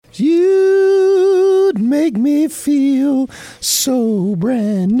you'd make me feel so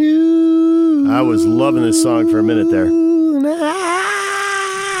brand new. I was loving this song for a minute there.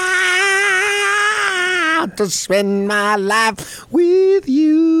 To spend my life with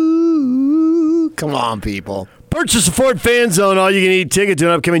you. Come on, people. Purchase a Ford Fan Zone all-you-can-eat ticket to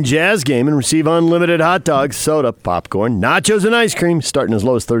an upcoming Jazz game and receive unlimited hot dogs, soda, popcorn, nachos, and ice cream starting as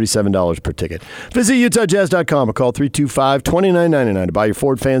low as $37 per ticket. Visit UtahJazz.com or call 325-2999 to buy your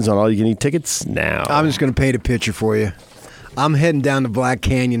Ford Fan Zone all-you-can-eat tickets now. I'm just going to paint a picture for you. I'm heading down the Black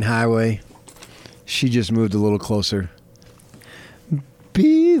Canyon Highway. She just moved a little closer.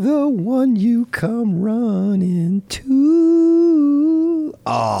 Be the one you come running to.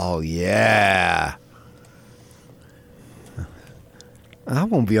 Oh, yeah. I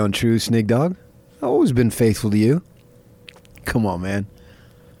won't be untrue, Snig Dog. I've always been faithful to you. Come on, man.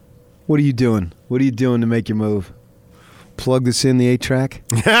 What are you doing? What are you doing to make your move? Plug this in the 8-track?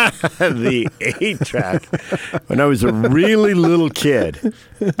 The 8-track. When I was a really little kid.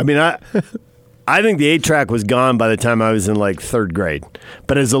 I mean, I think the 8-track was gone by the time I was in like 3rd grade.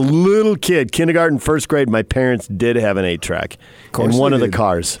 But as a little kid, kindergarten, 1st grade, my parents did have an 8-track in one of the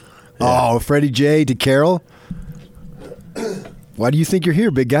cars. Yeah. Oh, Freddie J. to Carol. Why do you think you're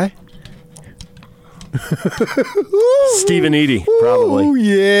here, big guy? Stephen Eady, probably. Oh,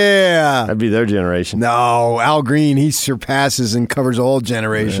 yeah. That'd be their generation. No, Al Green, he surpasses and covers all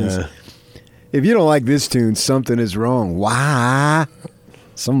generations. Yeah. If you don't like this tune, something is wrong. Why?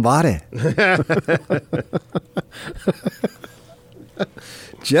 Somebody.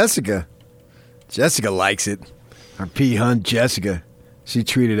 Jessica likes it. Our P. Hunt Jessica. She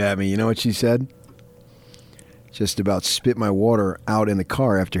tweeted at me. You know what she said? Just about spit my water out in the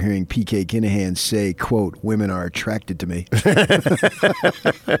car after hearing P.K. Kinahan say, quote, women are attracted to me.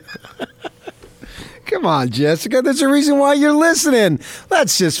 Come on, Jessica. There's a reason why you're listening.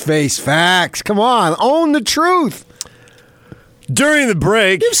 Let's just face facts. Come on. Own the truth. During the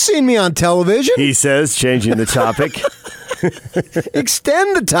break, You've seen me on television. he says, changing the topic.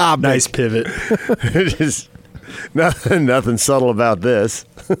 Extend the topic. Nice pivot. Just nothing subtle about this.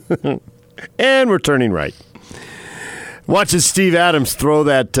 And we're turning right. Watches Steve Adams throw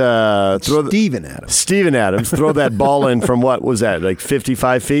that. Steven Adams throw that ball in from what was that, like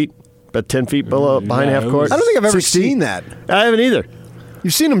 55 feet? About 10 feet behind half court? I don't think I've ever 60? seen that. I haven't either.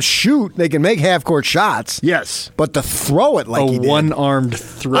 You've seen them shoot. They can make half-court shots. Yes. But to throw it like he A did. one-armed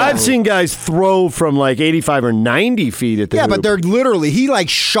throw. I've seen guys throw from like 85 or 90 feet at the Yeah, hoop. but they're literally, he like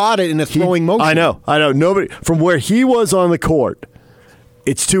shot it in a throwing motion. I know. Nobody, from where he was on the court,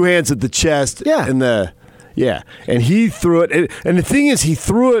 it's two hands at the chest. Yeah. And he threw it. And the thing is, he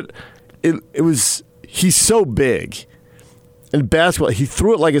threw it, he's so big. In basketball, he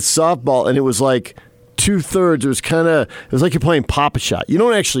threw it like a softball, and it was like 2/3. It was like you're playing Pop-A-Shot. You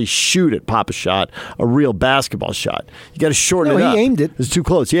don't actually shoot at Pop-A-Shot, a real basketball shot. You got to shorten it up. He aimed it. It was too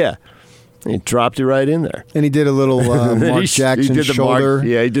close, yeah. And he dropped it right in there. And he did a little Mark Jackson he did shoulder.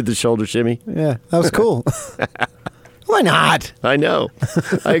 he did the shoulder shimmy. Yeah, that was cool. Why not? I know.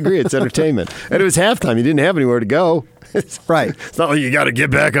 I agree. It's entertainment. And it was halftime. You didn't have anywhere to go. Right. It's not like you got to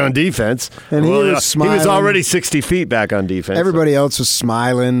get back on defense. And he was smiling. He was already 60 feet back on defense. Everybody else was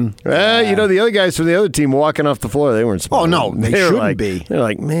smiling. The other guys from the other team walking off the floor, they weren't smiling. Oh, no, they shouldn't be. They're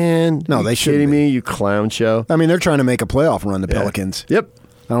like, man, No, they shouldn't kidding be. me, you clown show. I mean, they're trying to make a playoff run, the Pelicans. Yep.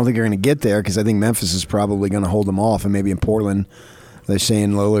 I don't think they're going to get there because I think Memphis is probably going to hold them off. And maybe in Portland, they're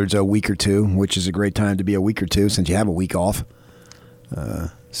saying Lillard's a week or two, which is a great time to be a week or two since you have a week off.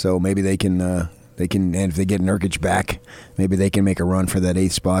 So maybe they can, and if they get Nurkic back, maybe they can make a run for that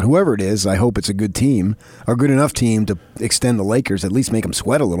 8th spot. Whoever it is, I hope it's a good team, or a good enough team to extend the Lakers, at least make them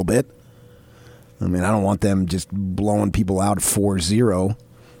sweat a little bit. I mean, I don't want them just blowing people out 4-0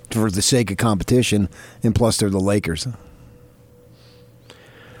 for the sake of competition, and plus they're the Lakers.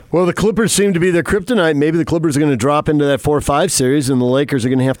 Well, the Clippers seem to be their kryptonite. Maybe the Clippers are going to drop into that 4-5 series, and the Lakers are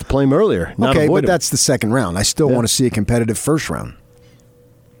going to have to play them earlier. Okay, but that's the second round. I still want to see a competitive first round.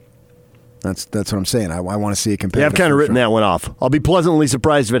 That's what I'm saying. I want to see a competitive. Yeah, I've kind of written round. that one off. I'll be pleasantly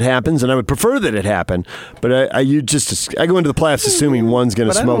surprised if it happens, and I would prefer that it happen. But I go into the playoffs assuming one's going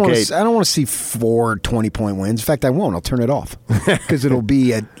to smoke 8. I don't want to see 4 20-point wins. In fact, I won't. I'll turn it off because it'll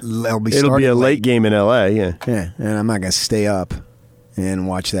be a late game in LA. Yeah, yeah, and I'm not going to stay up and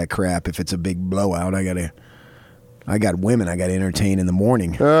watch that crap. If it's a big blowout, I got women I got to entertain in the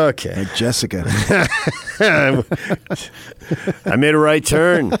morning. Okay, like Jessica. I made a right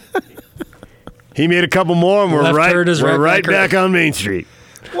turn. He made a couple more, and we're right back on Main Street.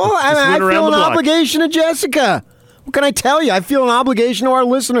 Well, I feel an obligation to Jessica. What can I tell you? I feel an obligation to our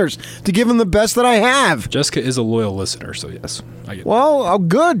listeners to give them the best that I have. Jessica is a loyal listener, so yes. I get Well, oh,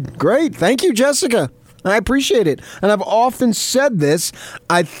 good. Great. Thank you, Jessica. I appreciate it. And I've often said this.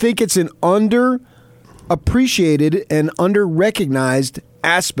 I think it's an underappreciated and under-recognized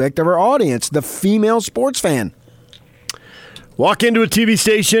aspect of our audience, the female sports fan. Walk into a TV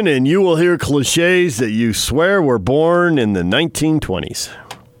station and you will hear cliches that you swear were born in the 1920s.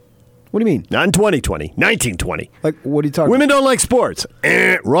 What do you mean? Not in 2020, 1920. Like, what are you talking Women don't like sports.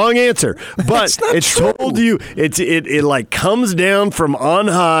 Wrong answer. But That's not it's true. told you, it like comes down from on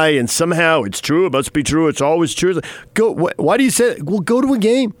high, and somehow it's true. It must be true. It's always true. Why do you say it? Well, go to a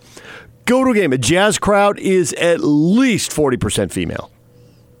game. Go to a game. A jazz crowd is at least 40% female.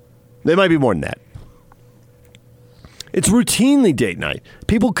 They might be more than that. It's routinely date night.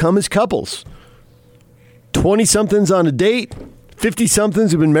 People come as couples. 20-somethings on a date.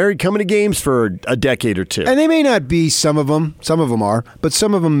 50-somethings who've been married coming to games for a decade or two. And they may not be, some of them are, but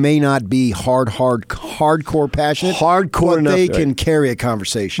some of them may not be hardcore passionate. Hardcore but enough. they can carry a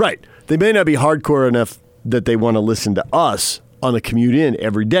conversation. Right. They may not be hardcore enough that they want to listen to us on the commute in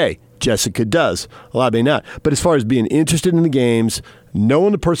every day. Jessica does. A lot may not. But as far as being interested in the games,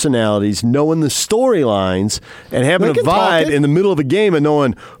 knowing the personalities, knowing the storylines, and having a vibe in the middle of a game and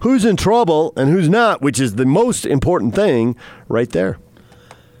knowing who's in trouble and who's not, which is the most important thing right there.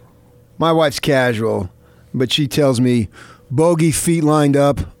 My wife's casual, but she tells me, bogey feet lined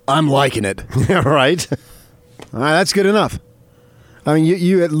up, I'm liking it. Right? All right, that's good enough. I mean,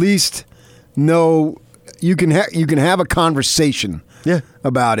 you at least know you can have a conversation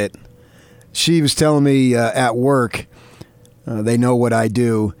about it. She was telling me at work, they know what I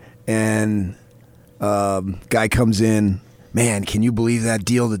do, and guy comes in, man, can you believe that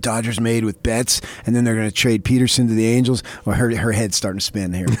deal the Dodgers made with Betts? And then they're going to trade Peterson to the Angels. Well, her head's starting to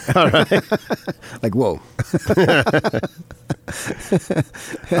spin here. All right. Like, whoa.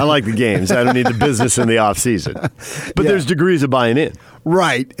 I like the games. I don't need the business in the off season. But there's degrees of buying in.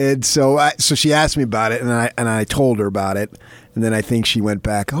 Right. And so she asked me about it, and I told her about it. And then I think she went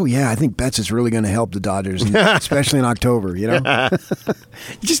back, oh, yeah, I think Betts is really going to help the Dodgers, especially in October, you know?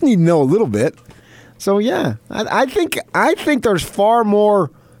 You just need to know a little bit. So, yeah, I think there's far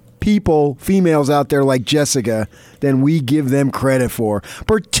more people, females out there like Jessica, than we give them credit for,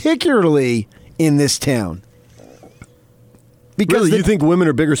 particularly in this town. Because really, you think women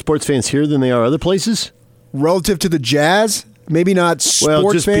are bigger sports fans here than they are other places? Relative to the Jazz? Maybe not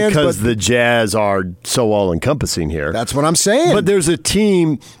sports fans, because but the Jazz are so all-encompassing here. That's what I'm saying. But there's a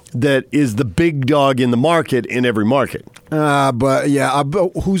team that is the big dog in the market in every market. But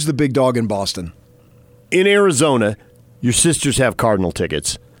who's the big dog in Boston? In Arizona, your sisters have Cardinal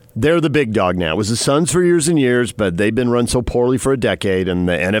tickets. They're the big dog now. It was the Suns for years and years, but they've been run so poorly for a decade, and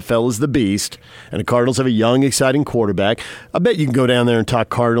the NFL is the beast, and the Cardinals have a young, exciting quarterback. I bet you can go down there and talk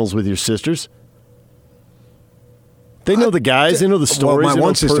Cardinals with your sisters. They know the guys. They know the stories. Well, my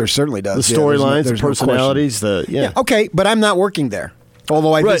one sister certainly does. The storylines, there's the personalities. Okay, but I'm not working there.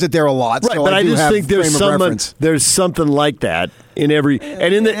 Although I visit there a lot, right? So But I do just have think there's something like that in every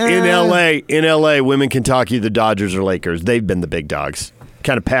in LA. Women can talk either Dodgers or Lakers. They've been the big dogs.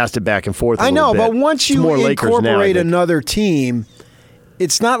 Kind of passed it back and forth. I know, bit. but once you more incorporate another team,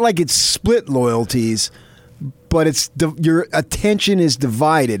 it's not like it's split loyalties. But your attention is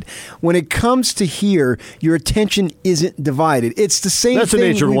divided. When it comes to here, your attention isn't divided. It's the same thing. That's the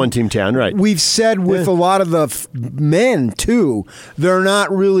nature of one-team town, right? We've said with a lot of the men, too, they're not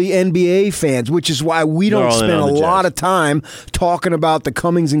really NBA fans, which is why we don't spend a lot of time talking about the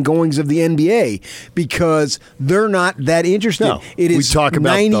comings and goings of the NBA, because they're not that interested. No, it is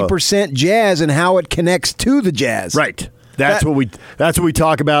 90% Jazz and how it connects to the Jazz. Right. That's what we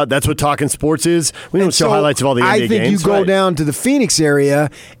talk about. That's what Talking Sports is. We don't show highlights of all the NBA games. I think you go down to the Phoenix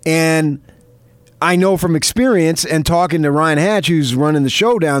area, and I know from experience and talking to Ryan Hatch, who's running the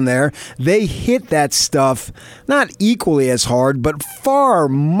show down there, they hit that stuff not equally as hard, but far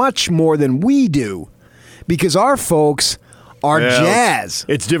much more than we do, because our folks are Jazz.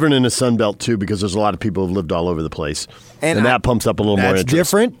 It's different in the Sun Belt too, because there's a lot of people who've lived all over the place, and that pumps up a little more interest.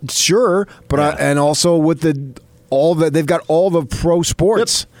 That's different, sure, but and also with they've got all the pro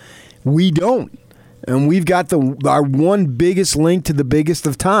sports. Yep. We don't. And we've got our one biggest link to the biggest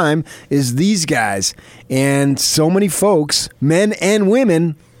of time is these guys. And so many folks, men and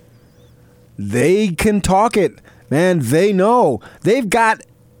women, they can talk it. Man, they know. They've got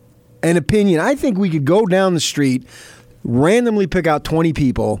an opinion. I think we could go down the street, randomly pick out 20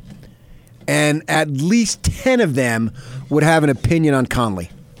 people, and at least 10 of them would have an opinion on Conley.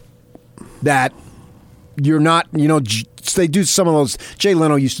 That you're not, they do some of those. Jay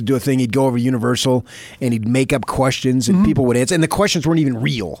Leno used to do a thing. He'd go over Universal and he'd make up questions, and people would answer, and the questions weren't even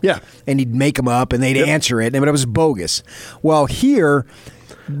real. Yeah. And he'd make them up, and they'd answer it, but it was bogus. Well, here.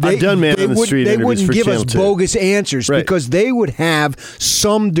 I've done man on the street They interviews wouldn't for give us Channel 2. bogus answers Right. because they would have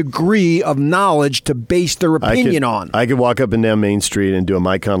some degree of knowledge to base their opinion on. I could walk up and down Main Street and do a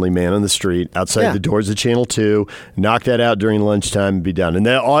Mike Conley man on the street outside the doors of Channel 2, knock that out during lunchtime and be done. And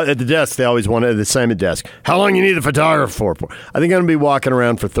at the desk, they always wanted the assignment desk. How long you need a photographer for? I think I'm going to be walking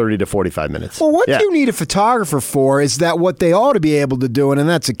around for 30 to 45 minutes. Well, what do you need a photographer for is that what they ought to be able to do, and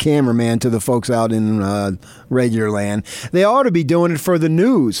that's a cameraman to the folks out in regular land. They ought to be doing it for the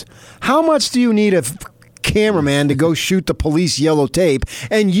news. How much do you need a cameraman to go shoot the police yellow tape?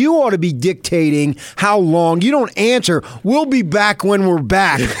 And you ought to be dictating how long. You don't answer, we'll be back when we're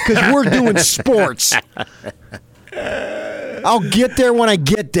back, because we're doing sports. I'll get there when I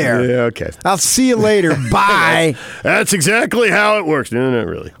get there. Yeah, okay. I'll see you later. Bye. That's exactly how it works. No, not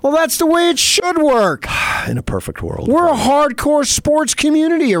really. Well, that's the way it should work. In a perfect world. We're a hardcore sports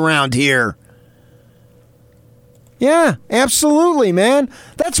community around here. Yeah, absolutely, man.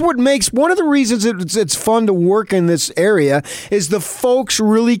 That's what makes one of the reasons it's fun to work in this area is the folks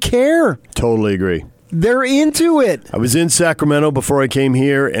really care. Totally agree. They're into it. I was in Sacramento before I came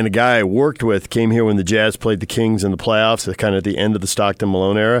here, and a guy I worked with came here when the Jazz played the Kings in the playoffs, kind of at the end of the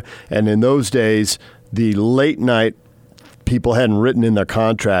Stockton-Malone era. And in those days, the late night people hadn't written in their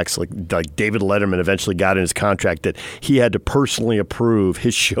contracts, like David Letterman eventually got in his contract that he had to personally approve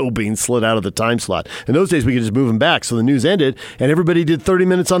his show being slid out of the time slot. In those days, we could just move him back. So the news ended, and everybody did 30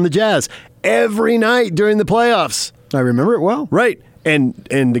 minutes on the Jazz every night during the playoffs. I remember it well. Right. And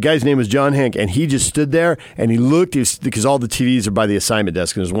the guy's name was John Hank, and he just stood there and he looked, because all the TVs are by the assignment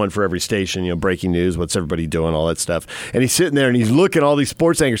desk, and there's one for every station, breaking news, what's everybody doing, all that stuff. And he's sitting there and he's looking at all these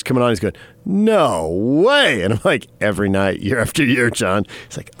sports anchors coming on. He's going, no way. And I'm like, every night, year after year, John.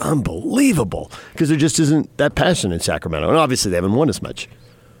 It's like, unbelievable. Because there just isn't that passion in Sacramento. And obviously, they haven't won as much.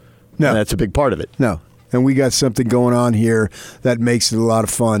 No. And that's a big part of it. No. And we got something going on here that makes it a lot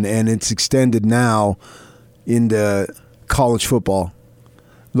of fun. And it's extended now into college football.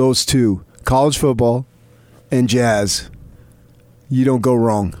 Those two, college football and Jazz, you don't go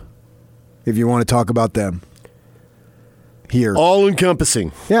wrong if you want to talk about them here. All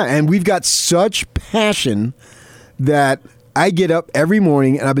encompassing. Yeah, and we've got such passion that I get up every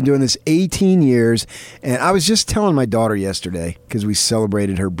morning, and I've been doing this 18 years, and I was just telling my daughter yesterday, because we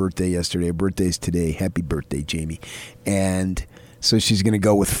celebrated her birthday yesterday. Her birthday's today. Happy birthday, Jamie. And so she's going to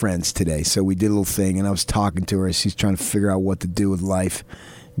go with friends today. So we did a little thing, and I was talking to her as she's trying to figure out what to do with life,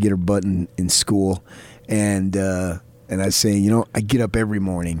 get her butt in school. And I was saying, I get up every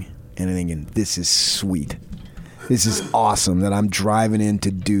morning, and I'm thinking, this is sweet. This is awesome that I'm driving in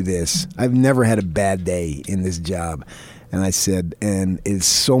to do this. I've never had a bad day in this job. And I said, and it's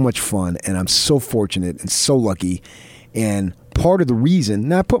so much fun, and I'm so fortunate and so lucky. And part of the reason,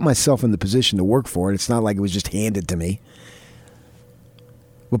 now I put myself in the position to work for it. It's not like it was just handed to me.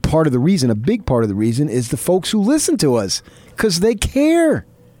 But part of the reason, a big part of the reason, is the folks who listen to us, because they care.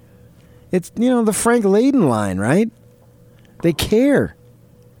 It's, the Frank Layden line, right? They care.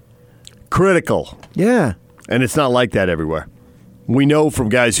 Critical. Yeah. And it's not like that everywhere. We know from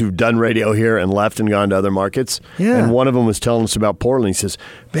guys who've done radio here and left and gone to other markets. Yeah. And one of them was telling us about Portland. He says,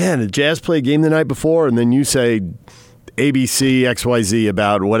 man, the Jazz play a game the night before, and then you say ABC, XYZ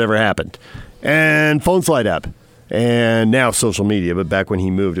about whatever happened. And phones light up. And now social media, but back when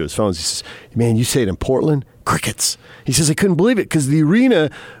he moved to his phones, he says, man, you say it in Portland? Crickets. He says, I couldn't believe it because the arena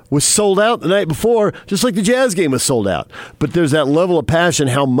was sold out the night before, just like the Jazz game was sold out. But there's that level of passion.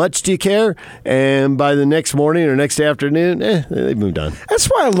 How much do you care? And by the next morning or next afternoon, they've moved on. That's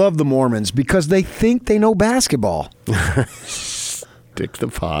why I love the Mormons, because they think they know basketball. Stick the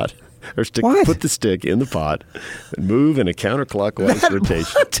pot. Or What? Put the stick in the pot and move in a counterclockwise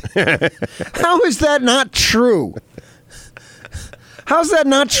rotation. How is that not true? How's that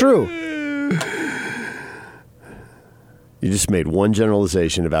not true? You just made one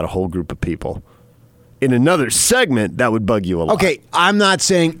generalization about a whole group of people. In another segment, that would bug you a lot. Okay, I'm not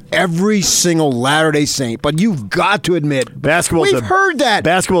saying every single Latter-day Saint, but you've got to admit, we've heard that.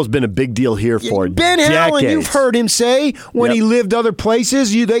 Basketball's been a big deal here for Ben decades. Allen, you've heard him say when he lived other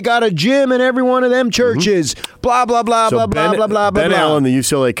places, they got a gym in every one of them churches. Blah, blah, blah, blah, blah, blah, blah, Ben blah. Allen, the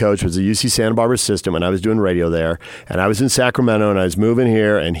UCLA coach, was the UC Santa Barbara assistant when I was doing radio there. And I was in Sacramento, and I was moving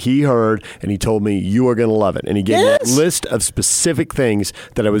here, and he heard, and he told me, you are going to love it. And he gave me a list of specific things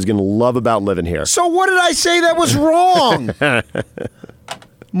that I was going to love about living here. So what did I say that was wrong?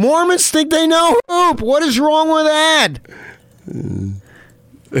 Mormons think they know hoop. What is wrong with that?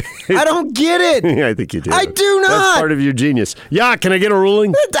 I don't get it. I think you do. I do not. That's part of your genius. Yeah, can I get a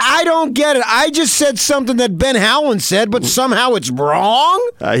ruling? I don't get it. I just said something that Ben Howland said, but somehow it's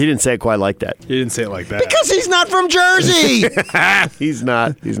wrong? He didn't say it quite like that. He didn't say it like that. Because he's not from Jersey. He's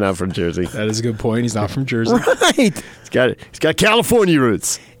not. He's not from Jersey. That is a good point. He's not from Jersey. Right. He's got California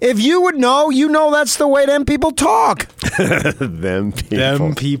roots. If you would know, you know that's the way them people talk. Them people.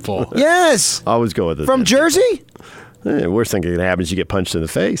 Them people. Yes. Always go with it. From Jersey? Worst thing that can happen is you get punched in the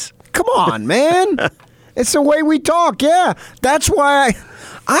face. Come on, man. It's the way we talk, yeah. That's why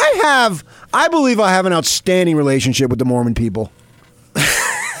I believe I have an outstanding relationship with the Mormon people.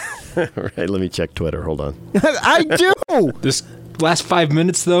 All right, let me check Twitter. Hold on. I do. This last 5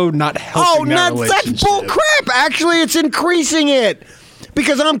 minutes, though, not helping that relationship. That's bull crap. Actually, it's increasing it.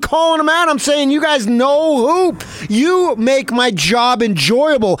 Because I'm calling them out. I'm saying, you guys know hoop. You make my job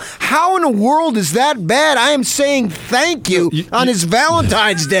enjoyable. How in the world is that bad? I am saying thank you on his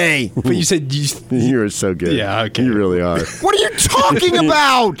Valentine's Day. But you said You're so good. Yeah, okay. You really are. What are you talking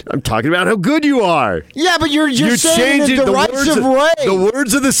about? I'm talking about how good you are. Yeah, but you're saying it in a derisive way. The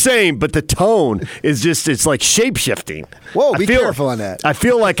words are the same, but the tone is just, it's like shape-shifting. Whoa, be careful on that. I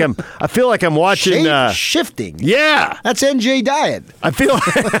feel like I'm watching shifting. Yeah. That's NJ Diet. I feel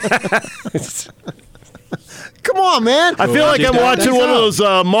Come on, man. I feel like I'm watching one of those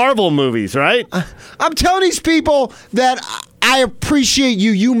Marvel movies, right? I'm telling these people that I appreciate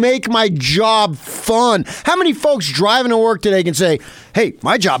you. You make my job fun. How many folks driving to work today can say, hey,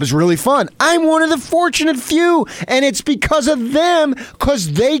 my job is really fun? I'm one of the fortunate few, and it's because of them,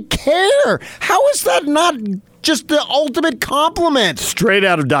 because they care. How is that not just the ultimate compliment? Straight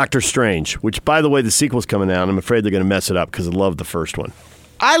out of Doctor Strange, which, by the way, the sequel's coming out. I'm afraid they're going to mess it up because I love the first one.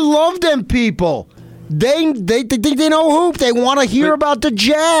 I love them people. They think they know hoop. They want to hear about the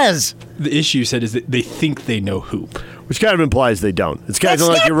Jazz. The issue you said is that they think they know hoop. Which kind of implies they don't. It's kind of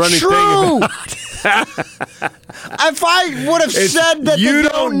like you're running true. thing. If I would have said that you they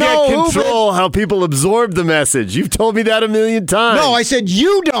don't know get hoop, control how people absorb the message. You've told me that a million times. No, I said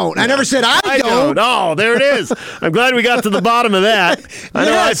you don't. I never said I don't. Oh, there it is. I'm glad we got to the bottom of that. I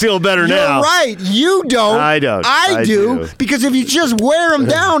know I feel better now. You're right. You don't. I don't. I do. Because if you just wear them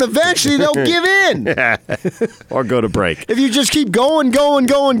down, eventually they'll give in. Or go to break. If you just keep going,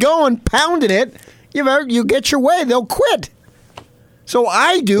 pounding it, you get your way. They'll quit. So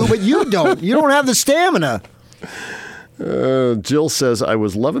I do, but you don't. You don't have the stamina. Jill says, I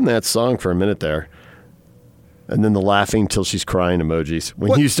was loving that song for a minute there. And then the laughing till she's crying emojis.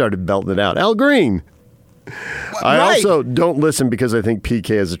 When you started belting it out. Al Green. I also don't listen because I think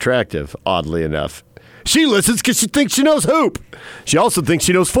PK is attractive, oddly enough. She listens because she thinks she knows hoop. She also thinks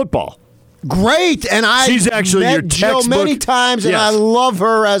she knows football. Great, and she's actually met your Jill many times, and I love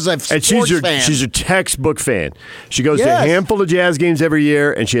her as a sports fan. She's a textbook fan. She goes to a handful of Jazz games every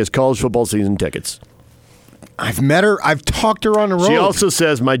year, and she has college football season tickets. I've met her. I've talked to her on the road. She also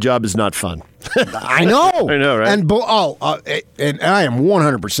says, my job is not fun. I know. I know, right? And I am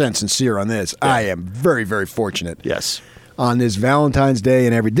 100% sincere on this. Yeah. I am very, very fortunate. Yes. On this Valentine's Day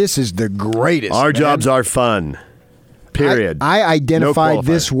and this is the greatest. Our jobs are fun. Period. I identified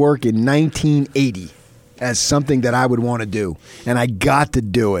this work in 1980 as something that I would want to do, and I got to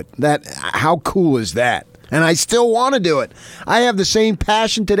do it. How cool is that? And I still want to do it. I have the same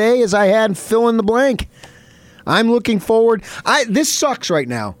passion today as I had fill in the blank. I'm looking forward. This sucks right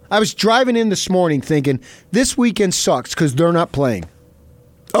now. I was driving in this morning thinking, this weekend sucks because they're not playing.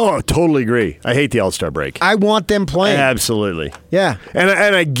 Oh, I totally agree. I hate the All-Star break. I want them playing. Absolutely. Yeah. And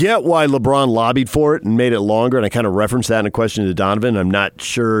I get why LeBron lobbied for it and made it longer, and I kind of referenced that in a question to Donovan. I'm not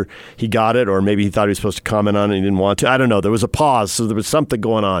sure he got it, or maybe he thought he was supposed to comment on it and he didn't want to. I don't know. There was a pause, so there was something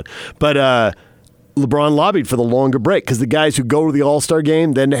going on. But LeBron lobbied for the longer break because the guys who go to the All-Star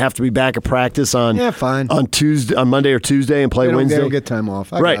game then have to be back at practice on Monday or Tuesday and play Wednesday. They don't get time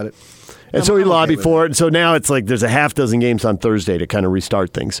off. I got it. And so he lobbied for it. And so now it's like there's a half dozen games on Thursday to kind of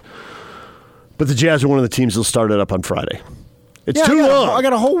restart things. But the Jazz are one of the teams that'll start it up on Friday. It's too long. I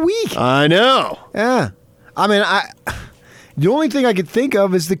got a whole week. I know. Yeah. I mean, the only thing I could think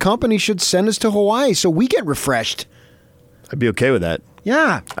of is the company should send us to Hawaii so we get refreshed. I'd be okay with that.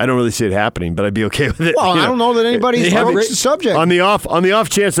 Yeah. I don't really see it happening, but I'd be okay with it. Well, I don't know that anybody's broached the subject. On the off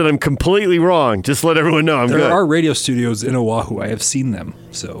chance that I'm completely wrong, just let everyone know I'm good. There are radio studios in Oahu. I have seen them.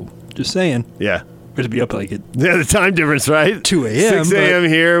 So, just saying. Yeah. We're to be up like it. Yeah, the time difference, right? 2 a.m. 6 a.m.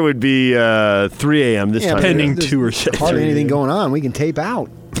 here would be 3 a.m. this time. Pending 2 or 6. Hardly anything going on. We can tape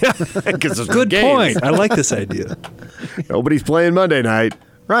out. Good point. I like this idea. Nobody's playing Monday night.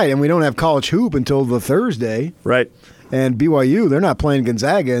 Right, and we don't have college hoop until the Thursday. Right. And BYU, they're not playing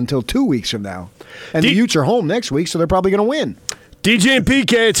Gonzaga until 2 weeks from now. And the Utes are home next week, so they're probably going to win. DJ and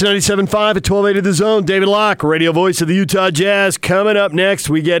PK, it's 97.5 at 1280 The Zone. David Locke, radio voice of the Utah Jazz. Coming up next,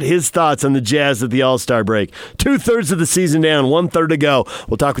 we get his thoughts on the Jazz at the All-Star break. 2/3 of the season down, 1/3 to go.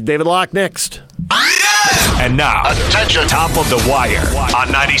 We'll talk with David Locke next. And now, attention, top of the wire on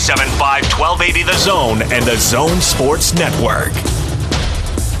 97.5, 1280 The Zone and the Zone Sports Network.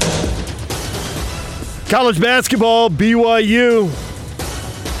 College basketball, BYU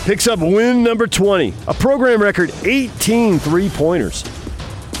picks up win number 20, a program record 18 three-pointers.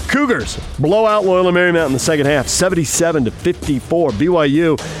 Cougars blow out Loyola Marymount in the second half, 77-54.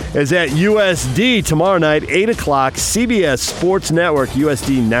 BYU is at USD tomorrow night, 8 o'clock, CBS Sports Network.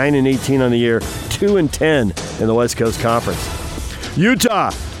 USD 9-18 on the year, 2-10 in the West Coast Conference. Utah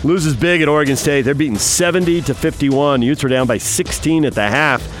loses big at Oregon State. They're beaten 70-51. Utes were down by 16 at the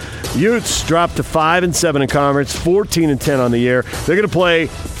half. Utes dropped to 5-7 in conference, 14-10 on the year. They're going to play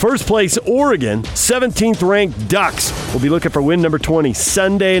first place Oregon, 17th ranked Ducks. We'll be looking for win number 20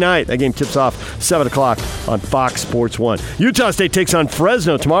 Sunday night. That game tips off 7 o'clock on Fox Sports 1. Utah State takes on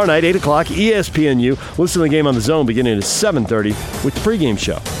Fresno tomorrow night, 8 o'clock, ESPNU. Listen to the game on the Zone beginning at 7:30 with the pregame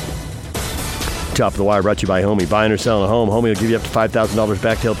show. Top of the Wire brought to you by Homey. Buying or selling a home, Homey will give you up to $5,000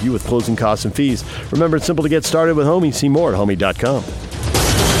 back to help you with closing costs and fees. Remember, it's simple to get started with Homey. See more at homey.com.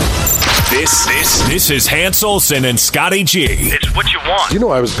 This is Hans Olsen and Scotty G. It's what you want. You know,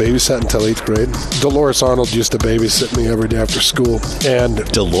 I was babysat until 8th grade. Dolores Arnold used to babysit me every day after school. And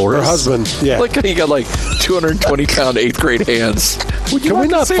Dolores? her husband, yeah. Like how you got like 220-pound 8th grade hands. Can we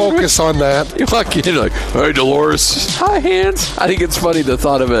not focus on that? You walk in like, hey, Dolores. Hi, Hans. I think it's funny the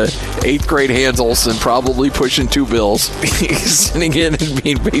thought of a 8th grade Hans Olsen probably pushing 2 bills, sitting in and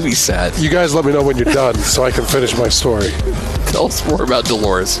being babysat. You guys let me know when you're done so I can finish my story. Tell us more about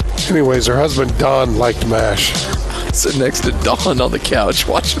Dolores. Anyways, her husband, Don, liked MASH. Sitting next to Don on the couch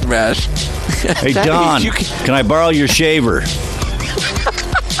watching MASH. Hey, Don, can I borrow your shaver?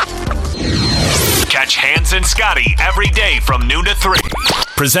 Catch Hans and Scotty every day from noon to 3.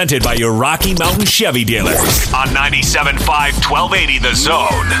 Presented by your Rocky Mountain Chevy dealers on 97.5, 1280 The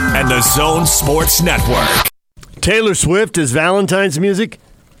Zone and the Zone Sports Network. Taylor Swift is Valentine's music?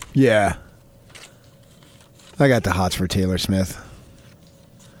 Yeah. I got the hots for Taylor Smith.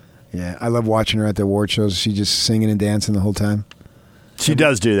 Yeah, I love watching her at the award shows. She just singing and dancing the whole time. She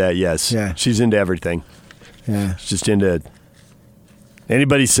does do that, yes. Yeah. She's into everything. Yeah. She's just into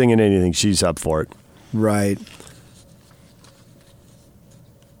anybody singing anything, she's up for it. Right.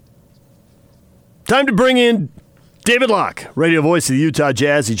 Time to bring in David Locke, radio voice of the Utah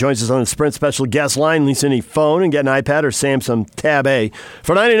Jazz. He joins us on the Sprint special guest line. Lease any phone and get an iPad or Samsung Tab A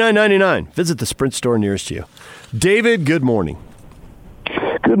for $99.99. Visit the Sprint store nearest you. David, good morning.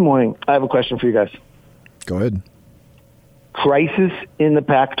 Good morning. I have a question for you guys. Go ahead. Crisis in the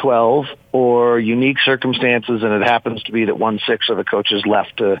Pac-12 or unique circumstances, and it happens to be that 1/6 of the coaches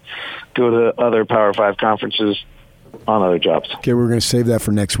left to go to other Power 5 conferences on other jobs. Okay, we're going to save that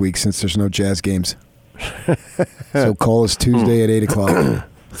for next week since there's no Jazz games. So call us Tuesday at 8 o'clock.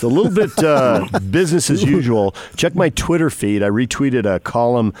 It's a little bit business as usual. Check my Twitter feed. I retweeted a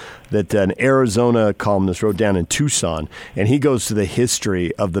column that an Arizona columnist wrote down in Tucson, and he goes to the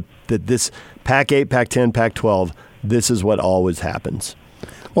history of this Pac-8, Pac-10, Pac-12. This is what always happens.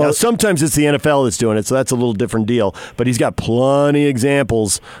 Well, now, sometimes it's the NFL that's doing it, so that's a little different deal. But he's got plenty of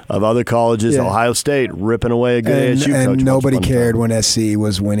examples of other colleges, yeah. Ohio State ripping away a good ASU coach. And nobody cared when SC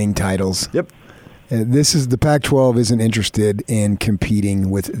was winning titles. Yep. This is the Pac-12 isn't interested in competing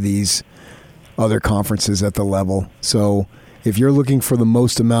with these other conferences at the level. So if you're looking for the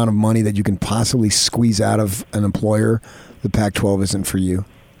most amount of money that you can possibly squeeze out of an employer, the Pac-12 isn't for you.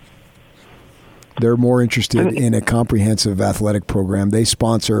 They're more interested in a comprehensive athletic program.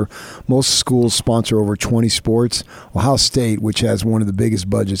 Most schools sponsor over 20 sports. Ohio State, which has one of the biggest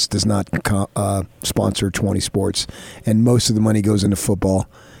budgets, does not sponsor 20 sports. And most of the money goes into football.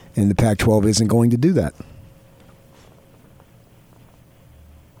 And the Pac-12 isn't going to do that.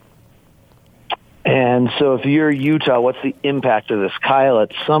 And so if you're Utah, what's the impact of this? Kyle at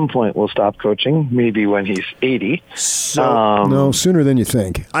some point will stop coaching, maybe when he's 80. No, sooner than you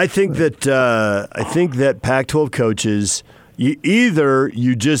think. I think that Pac-12 coaches,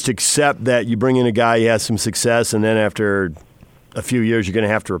 you just accept that you bring in a guy who has some success, and then after a few years you're going to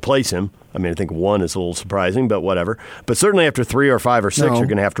have to replace him. I mean, I think 1 is a little surprising, but whatever. But certainly after 3 or 5 or 6, you're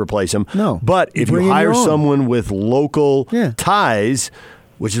going to have to replace him. No. But if you hire someone with local ties,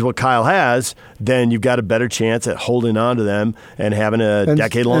 which is what Kyle has, then you've got a better chance at holding on to them and having a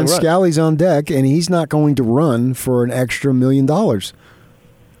decade-long run. And Scally's on deck, and he's not going to run for an extra $1 million.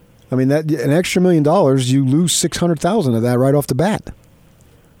 I mean, an extra $1 million, you lose $600,000 of that right off the bat.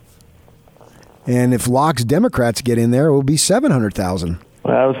 And if Locke's Democrats get in there, it will be 700,000.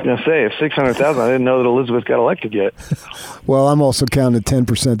 Well, I was going to say, if 600,000, I didn't know that Elizabeth got elected yet. Well, I'm also counting the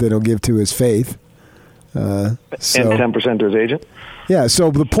 10% that he'll give to his faith. And 10% to his agent? Yeah,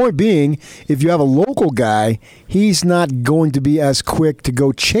 so the point being, if you have a local guy, he's not going to be as quick to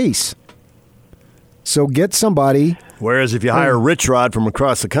go chase. So get somebody. Whereas if you hire Rich Rod from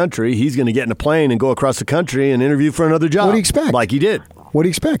across the country, he's going to get in a plane and go across the country and interview for another job. What do you expect? Like he did. What do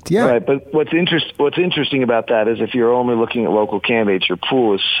you expect? Yeah. Right, but what's interesting about that is if you're only looking at local candidates, your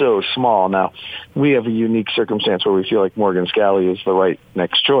pool is so small. Now, we have a unique circumstance where we feel like Morgan Scally is the right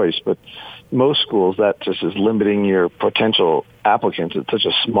next choice, but most schools, that just is limiting your potential applicants at such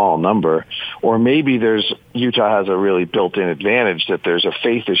a small number. Or maybe Utah has a really built-in advantage that there's a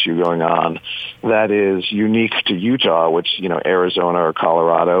faith issue going on that is unique to Utah, which, Arizona or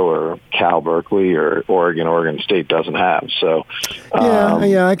Colorado or Cal Berkeley or Oregon State doesn't have. So,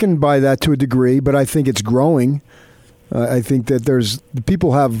 yeah, I can buy that to a degree, but I think it's growing. I think that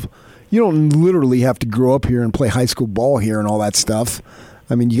you don't literally have to grow up here and play high school ball here and all that stuff.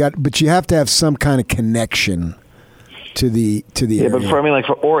 I mean, but you have to have some kind of connection to the area. But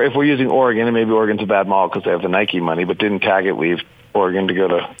if we're using Oregon, and maybe Oregon's a bad model because they have the Nike money, but didn't Taggart leave Oregon to go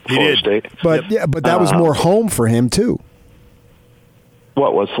to Florida State? But but that was more home for him too.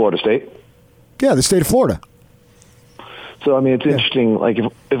 What was Florida State? Yeah, the state of Florida. So it's interesting. Like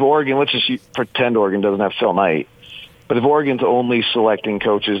if Oregon, let's just pretend Oregon doesn't have Phil Knight, but if Oregon's only selecting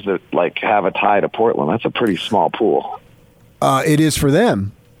coaches that have a tie to Portland, that's a pretty small pool. It is for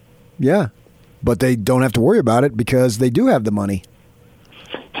them, yeah. But they don't have to worry about it because they do have the money.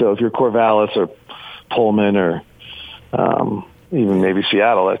 So if you're Corvallis or Pullman or even maybe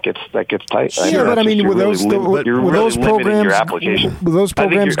Seattle, that gets tight. Yeah, but with those programs, your application. With those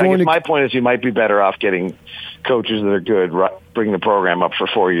programs my point is, you might be better off getting coaches that are good, bring the program up for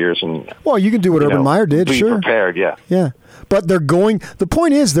 4 years, and you can do what Urban Meyer did. Be sure, prepared. Yeah, yeah. But the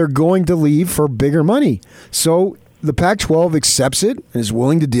point is, they're going to leave for bigger money. So the Pac-12 accepts it and is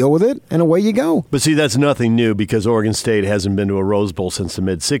willing to deal with it, and away you go. But see, that's nothing new because Oregon State hasn't been to a Rose Bowl since the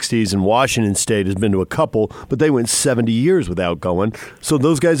mid-'60s, and Washington State has been to a couple, but they went 70 years without going. So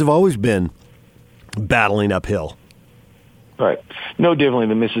those guys have always been battling uphill. Right. No differently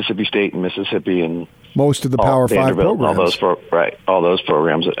than Mississippi State and Mississippi and most of the Power 5 programs. All those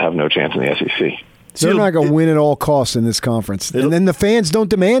programs that have no chance in the SEC. They're not going to win at all costs in this conference. And then the fans don't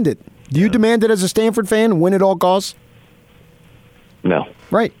demand it. Do you demand it as a Stanford fan, win at all costs? No.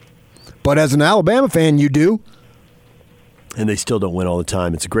 Right. But as an Alabama fan, you do. And they still don't win all the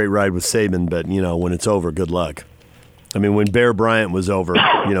time. It's a great ride with Saban, but, when it's over, good luck. I mean, when Bear Bryant was over,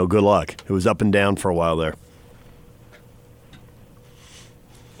 good luck. It was up and down for a while there.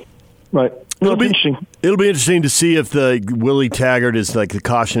 Right. It'll be interesting to see if the Willie Taggart is like the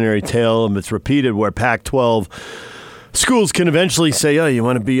cautionary tale, and it's repeated where Pac-12 schools can eventually say, "Oh, you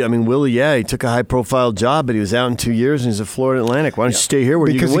want to be?" I mean, Willie, he took a high-profile job, but he was out in 2 years, and he's at Florida Atlantic. Why don't you stay here where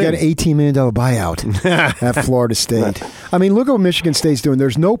you can win? Because he got an $18 million buyout at Florida State. I mean, look at what Michigan State's doing.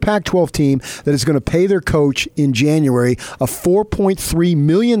 There's no Pac-12 team that is going to pay their coach in January a $4.3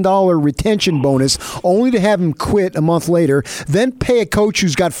 million retention bonus, only to have him quit a month later, then pay a coach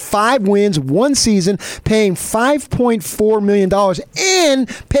who's got 5 wins, 1 season, paying $5.4 million, and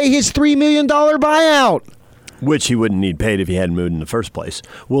pay his $3 million buyout. Which he wouldn't need paid if he hadn't moved in the first place.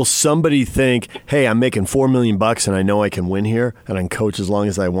 Will somebody think, hey, I'm making $4 million and I know I can win here and I can coach as long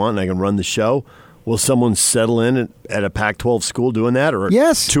as I want and I can run the show? Will someone settle in at a Pac-12 school doing that? Or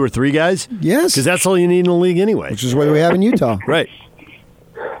yes. 2 or 3 guys? Yes. Because that's all you need in the league anyway. Which is what we have in Utah. Right.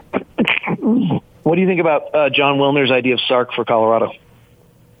 What do you think about John Wilner's idea of Sark for Colorado?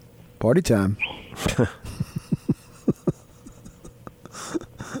 Party time.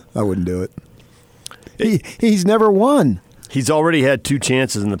 I wouldn't do it. He's never won. He's already had 2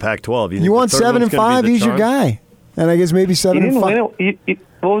 chances in the Pac-12. You won 7-5. He's your guy, and I guess maybe 7-5.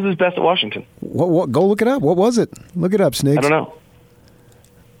 What was his best at Washington? What? Go look it up. What was it? Look it up, Sniggs. I don't know.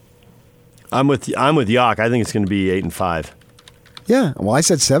 I'm with Yock. I think it's going to be 8-5. Yeah. Well, I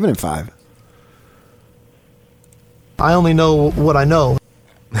said 7-5. I only know what I know.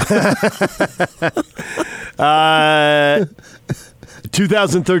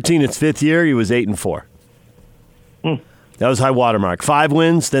 2013, its 5th year. He was 8-4. That was high watermark. 5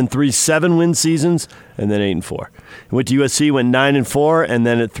 wins, then 3 7-win seasons, and then 8-4. He went to USC, went 9-4, and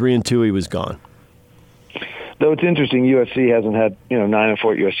then at 3-2 he was gone. Though it's interesting, USC hasn't had 9-4.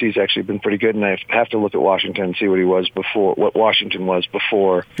 USC's actually been pretty good, and I have to look at Washington and see what he was before. What Washington was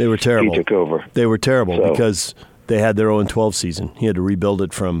before they were terrible. He took over. They were terrible because they had their 0-12 season. He had to rebuild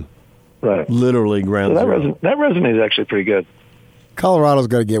it from literally ground zero. That resume is actually pretty good. Colorado's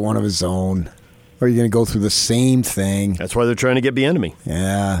got to get one of his own. Or are you going to go through the same thing? That's why they're trying to get Bieniemy.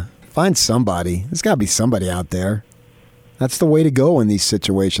 Yeah. Find somebody. There's got to be somebody out there. That's the way to go in these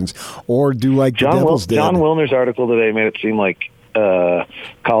situations. Or do like the Devils did. John Wilner's article today made it seem like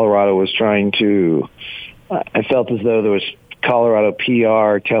Colorado was trying to I felt as though there was Colorado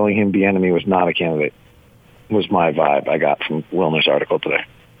PR telling him Bieniemy was not a candidate, was my vibe I got from Wilner's article today.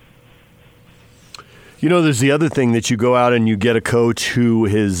 You know, there's the other thing that you go out and you get a coach who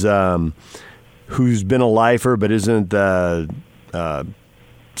is who's been a lifer but isn't the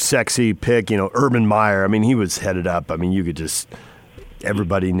sexy pick. You know, Urban Meyer. I mean, he was headed up. I mean, you could just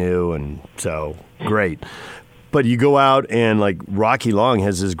everybody knew, and so great. But you go out and, like, Rocky Long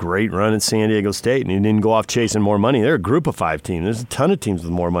has this great run at San Diego State, and he didn't go off chasing more money. They're a group of 5 teams. There's a ton of teams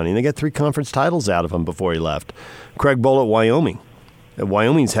with more money, and they got 3 conference titles out of him before he left. Craig Bohl at Wyoming.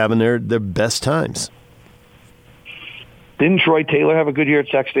 Wyoming's having their best times. Didn't Troy Taylor have a good year at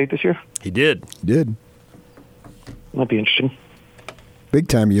Sac State this year? He did. He did. Might be interesting. Big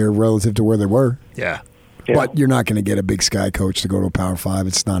time year relative to where they were. Yeah. But you're not going to get a Big Sky coach to go to a Power 5.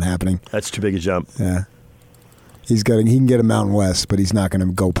 It's not happening. That's too big a jump. Yeah. He can get a Mountain West, but he's not going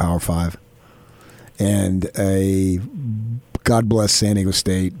to go Power 5. And God bless San Diego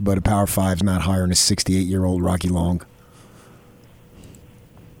State, but a Power 5 is not hiring a 68-year-old Rocky Long.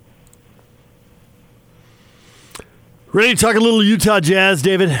 Ready to talk a little Utah Jazz,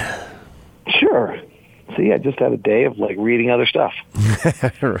 David? Sure. See, I just had a day of reading other stuff.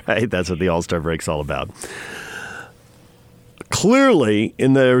 Right, that's what the All-Star break's all about. Clearly,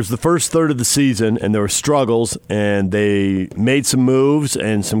 there was the first third of the season, and there were struggles, and they made some moves,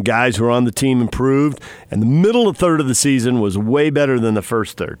 and some guys who were on the team improved, and the middle third of the season was way better than the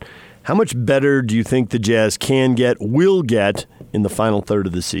first third. How much better do you think the Jazz will get in the final third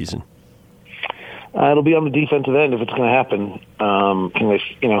of the season? It'll be on the defensive end if it's going to happen. Can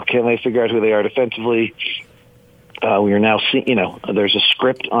they figure out who they are defensively? We are now seeing, there's a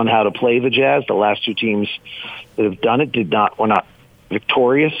script on how to play the Jazz. The last 2 teams that have done it were not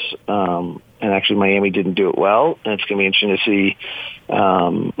victorious. And actually Miami didn't do it well. And it's going to be interesting to see.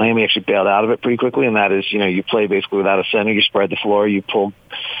 Miami actually bailed out of it pretty quickly. And that is, you play basically without a center. You spread the floor. You pull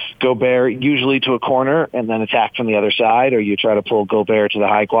Gobert usually to a corner and then attack from the other side, or you try to pull Gobert to the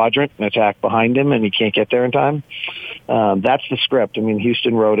high quadrant and attack behind him, and you can't get there in time. That's the script. I mean,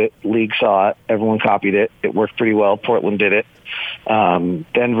 Houston wrote it. League saw it. Everyone copied it. It worked pretty well. Portland did it.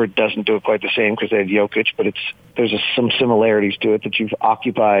 Denver doesn't do it quite the same because they had Jokic, but there's some similarities to it that you've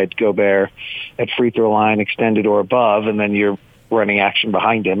occupied Gobert at free throw line, extended or above, and then you're running action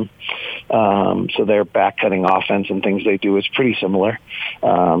behind him. So their back cutting offense and things they do is pretty similar.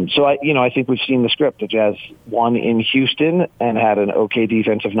 So I think we've seen the script. The Jazz won in Houston and had an okay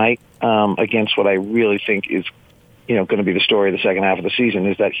defensive night against what I really think is going to be the story of the second half of the season,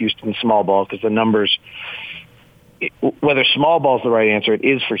 is that Houston small ball, because the numbers, whether small ball is the right answer, it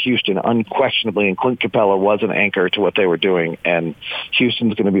is for Houston unquestionably, and Clint Capella was an anchor to what they were doing, and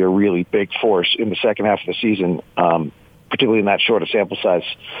Houston's going to be a really big force in the second half of the season, particularly in that short a sample size.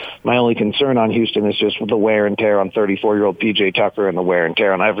 My only concern on Houston is just the wear and tear on 34-year-old PJ Tucker and the wear and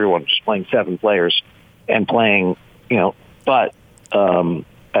tear on everyone, just playing 7 players and playing, but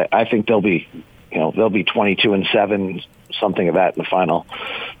I think they'll be 22-7, something of that in the final.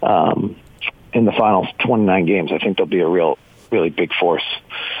 In the final 29 games, I think they'll be a really big force.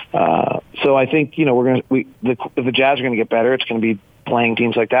 So I think if the Jazz are going to get better, it's going to be playing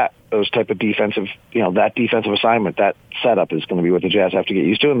teams like that. Those type of defensive, that defensive assignment, that setup is going to be what the Jazz have to get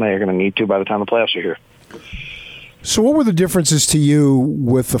used to, and they're going to need to by the time the playoffs are here. So what were the differences to you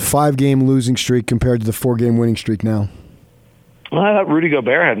with the 5-game losing streak compared to the 4-game winning streak now? Well, I thought Rudy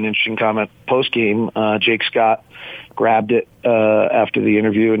Gobert had an interesting comment post-game. Jake Scott grabbed it after the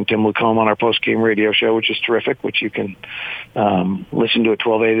interview, and Tim Lacombe on our post-game radio show, which is terrific, which you can listen to at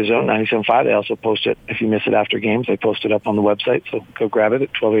 1280 The Zone, 97.5. They also post it, if you miss it after games, they post it up on the website, so go grab it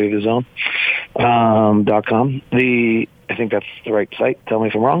at 1280thezone.com. I think that's the right site. Tell me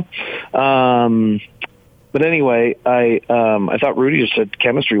if I'm wrong. But anyway, I thought Rudy just said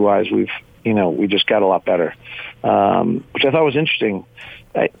chemistry-wise, we just got a lot better, which I thought was interesting.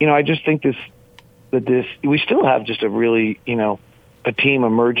 I just think that we still have just a really, a team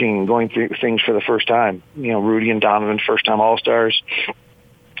emerging and going through things for the first time. Rudy and Donovan, first-time All-Stars.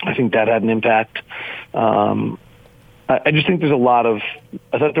 I think that had an impact. I just think I thought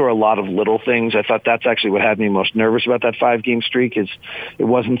there were a lot of little things. I thought that's actually what had me most nervous about that 5-game streak, is it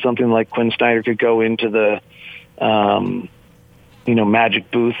wasn't something like Quinn Snyder could go into the,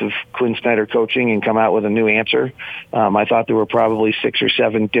 magic booth of Quinn Snyder coaching and come out with a new answer. I thought there were probably 6 or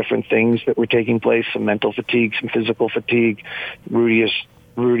 7 different things that were taking place, some mental fatigue, some physical fatigue. Rudy has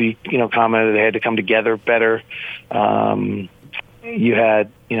Rudy, commented they had to come together better. You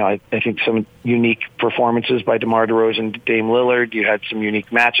had, I think some unique performances by DeMar DeRozan and Dame Lillard. You had some unique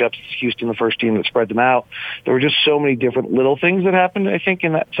matchups. Houston, the first team that spread them out. There were just so many different little things that happened, I think,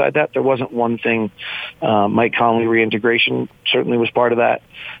 inside that. There wasn't one thing. Mike Conley reintegration certainly was part of that.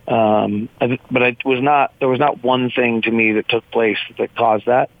 But there was not one thing to me that took place that caused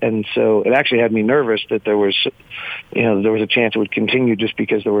that. And so it actually had me nervous that there was a chance it would continue just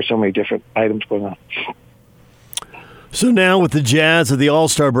because there were so many different items going on. So now with the Jazz at the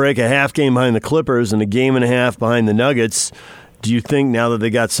All-Star break, a half game behind the Clippers and a game and a half behind the Nuggets, do you think now that they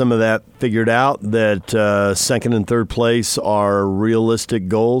got some of that figured out that second and third place are realistic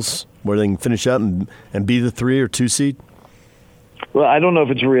goals where they can finish up and be the 3 or 2 seed? Well, I don't know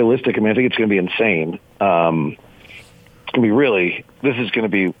if it's realistic. I mean, I think it's going to be insane. It's going to be this is going to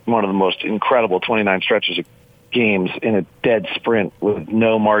be one of the most incredible 29 stretches of games in a dead sprint with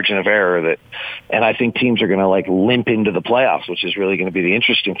no margin of error and I think teams are going to limp into the playoffs, which is really going to be the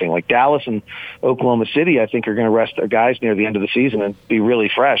interesting thing. Like Dallas and Oklahoma City, I think are going to rest their guys near the end of the season and be really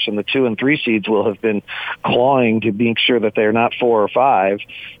fresh. And the 2 and 3 seeds will have been clawing to make sure that they're not 4 or 5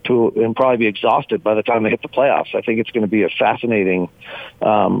 and probably be exhausted by the time they hit the playoffs. I think it's going to be a fascinating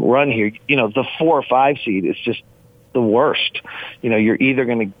run here. The 4 or 5 seed is just the worst. You're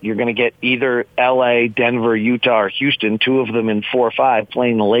going to get either LA, Denver, Utah, or Houston, 2 of them in 4 or 5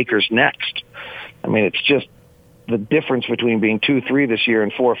 playing the Lakers next. I mean, it's just the difference between being 2-3 this year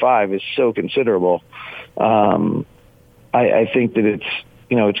and 4 or 5 is so considerable. I think that it's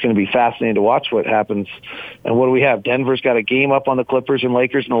going to be fascinating to watch what happens. And what do we have? Denver's got a game up on the Clippers and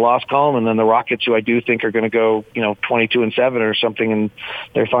Lakers in the loss column, and then the Rockets, who I do think are going to go, 22-7 or something in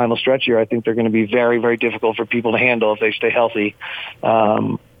their final stretch here. I think they're going to be very, very difficult for people to handle if they stay healthy.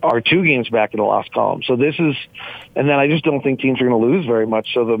 Are 2 games back in the loss column. So this is, and then I just don't think teams are going to lose very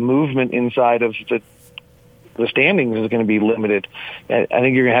much. So the movement inside of the standings is going to be limited. I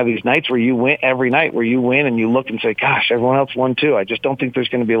think you're going to have these nights where you win every night, where you win and you look and say, gosh, everyone else won too. I just don't think there's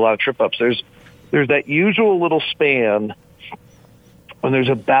going to be a lot of trip ups. There's that usual little span when there's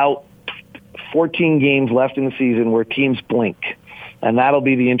about 14 games left in the season where teams blink. And that'll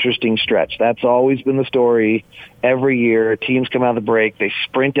be the interesting stretch. That's always been the story every year. Teams come out of the break. They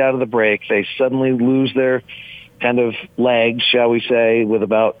sprint out of the break. They suddenly lose their kind of legs, shall we say, with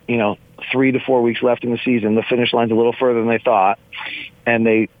about, 3 to 4 weeks left in the season. The finish line's a little further than they thought, and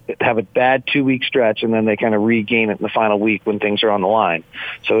they have a bad 2-week stretch, and then they kind of regain it in the final week when things are on the line.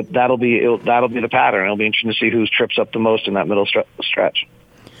 So that'll be the pattern. It'll be interesting to see who trips up the most in that middle stretch.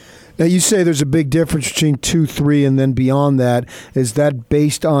 Now, you say there's a big difference between 2-3 and then beyond that. Is that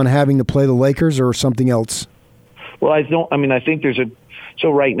based on having to play the Lakers or something else? Well, I think so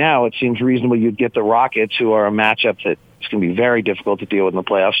right now it seems reasonable you'd get the Rockets, who are a matchup that it's going to be very difficult to deal with in the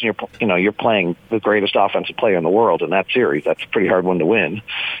playoffs. And you're playing the greatest offensive player in the world in that series. That's a pretty hard one to win.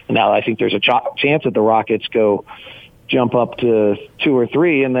 And now I think there's a chance that the Rockets jump up to 2 or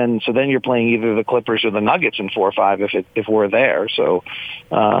 3, and then you're playing either the Clippers or the Nuggets in 4 or 5 if we're there. So,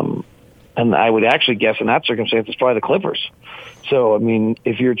 and I would actually guess in that circumstance it's probably the Clippers. So I mean,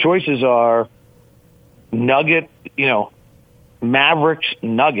 if your choices are Mavericks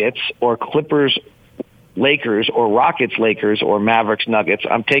Nuggets or Clippers Lakers or Rockets Lakers or Mavericks Nuggets,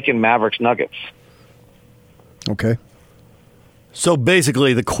 I'm taking Mavericks Nuggets. Okay. So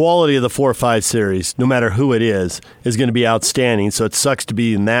basically, the quality of the 4 or 5 series, no matter who it is going to be outstanding. So it sucks to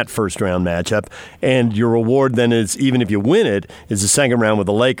be in that first-round matchup. And your reward then is, even if you win it, is the second round with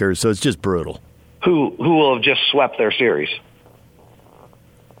the Lakers. So it's just brutal. Who will have just swept their series.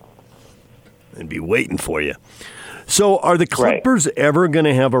 And be waiting for you. So are the Clippers ever going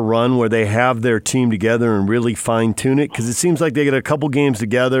to have a run where they have their team together and really fine-tune it? Because it seems like they get a couple games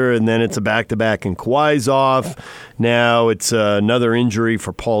together, and then it's a back-to-back, and Kawhi's off. Now it's another injury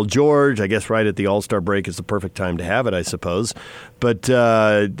for Paul George. I guess right at the All-Star break is the perfect time to have it, I suppose. But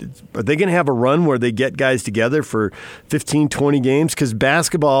are they going to have a run where they get guys together for 15, 20 games? Because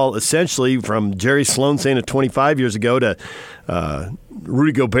basketball, essentially, from Jerry Sloan saying it 25 years ago to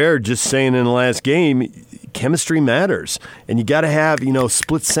Rudy Gobert just saying in the last game, chemistry matters. And you got to have,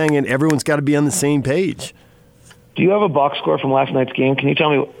 split second. Everyone's got to be on the same page. Do you have a box score from last night's game? Can you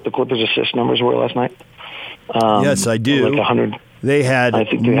tell me what the Clippers' assist numbers were last night? Yes, I do. Like 100. They had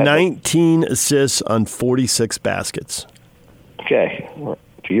 19 assists on 46 baskets. Okay.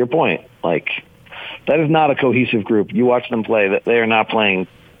 To your point, that is not a cohesive group. You watch them play, that they are not playing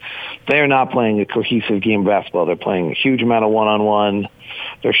a cohesive game of basketball. They're playing a huge amount of one-on-one.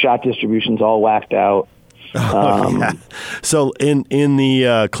 Their shot distribution's all whacked out. Yeah. So in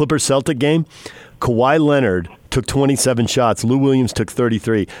the Clippers-Celtic game, Kawhi Leonard took 27 shots. Lou Williams took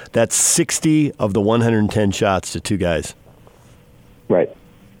 33. That's 60 of the 110 shots to two guys. Right.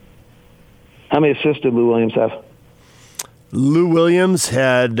 How many assists did Lou Williams have? Lou Williams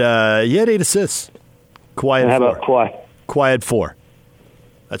had 8 assists. Kawhi had 4. How about Kawhi? Kawhi had 4.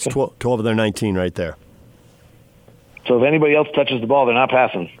 That's 12 of their 19 right there. So if anybody else touches the ball, they're not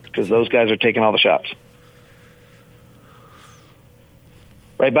passing because those guys are taking all the shots.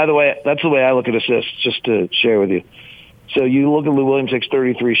 Right. By the way, that's the way I look at assists, just to share with you. So you look at Lou Williams takes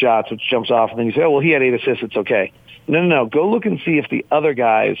 33 shots, which jumps off, and then you say, oh, well, he had 8 assists. It's okay. No. Go look and see if the other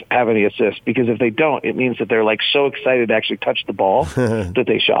guys have any assists, because if they don't, it means that they're like so excited to actually touch the ball that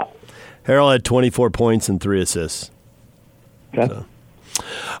they shot. Harrell had 24 points and 3 assists. Okay. So.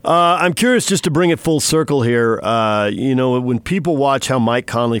 I'm curious, just to bring it full circle here, when people watch how Mike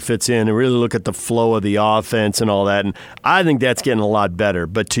Conley fits in and really look at the flow of the offense and all that, and I think that's getting a lot better.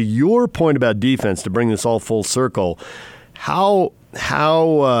 But to your point about defense, to bring this all full circle, how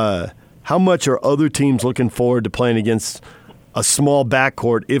much are other teams looking forward to playing against a small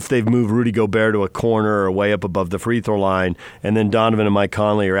backcourt if they've moved Rudy Gobert to a corner or way up above the free throw line, and then Donovan and Mike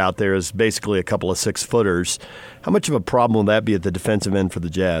Conley are out there as basically a couple of 6-footers? How much of a problem will that be at the defensive end for the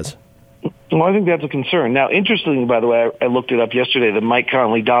Jazz? Well, I think that's a concern. Now, interestingly, by the way, I looked it up yesterday. The Mike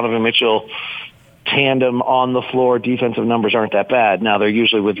Conley, Donovan Mitchell tandem on the floor defensive numbers aren't that bad. Now, they're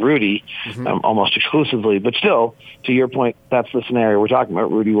usually with Rudy almost exclusively. But still, to your point, that's the scenario we're talking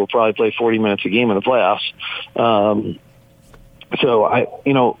about. Rudy will probably play 40 minutes a game in the playoffs. So,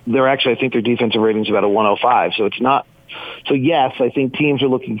 they're actually, I think their defensive rating is about a 105. So it's not. So, yes, I think teams are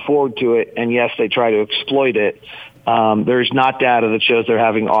looking forward to it, and, yes, they try to exploit it. There's not data that shows they're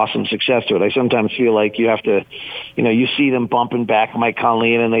having awesome success to it. I sometimes feel like you have to, you see them bumping back Mike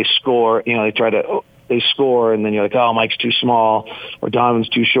Conley in and they score, they score, and then you're like, oh, Mike's too small or Donovan's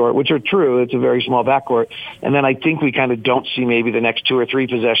too short, which are true. It's a very small backcourt. And then I think we kind of don't see maybe the next 2 or 3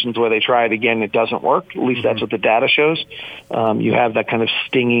 possessions where they try it again and it doesn't work. At least that's what the data shows. You have that kind of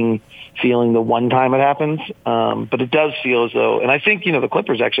stinging feeling the one time it happens. But it does feel as though, and I think, the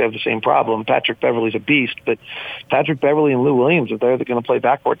Clippers actually have the same problem. Patrick Beverley's a beast, but Patrick Beverley and Lou Williams, if they're going to play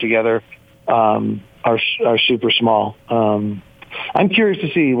backcourt together, are super small. I'm curious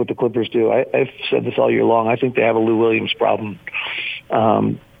to see what the Clippers do. I've said this all year long. I think they have a Lou Williams problem.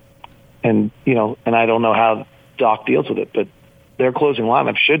 And I don't know how Doc deals with it, but their closing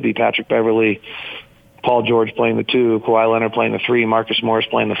lineup should be Patrick Beverley, Paul George playing the 2, Kawhi Leonard playing the 3, Marcus Morris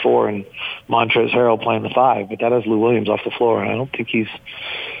playing the 4, and Montrezl Harrell playing the 5. But that has Lou Williams off the floor, and I don't think he's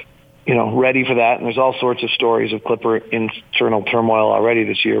ready for that. And there's all sorts of stories of Clipper internal turmoil already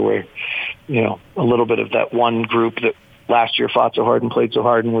this year where, a little bit of that one group that last year fought so hard and played so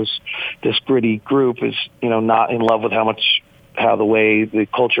hard and was this gritty group is, not in love with how the way the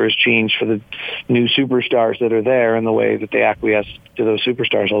culture has changed for the new superstars that are there and the way that they acquiesce to those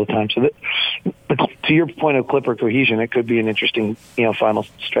superstars all the time. So that, to your point of Clipper cohesion, it could be an interesting, final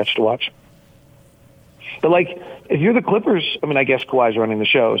stretch to watch. But, if you're the Clippers, I guess Kawhi's running the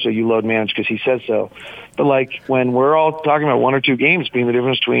show, so you load manage because he says so. But, when we're all talking about 1 or 2 games being the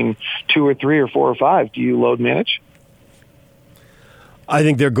difference between 2 or 3 or 4 or 5, do you load manage? I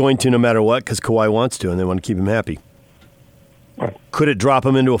think they're going to no matter what because Kawhi wants to, and they want to keep him happy. Right. Could it drop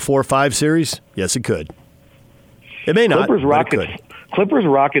him into a 4-5 series? Yes, it could. It may not, Clippers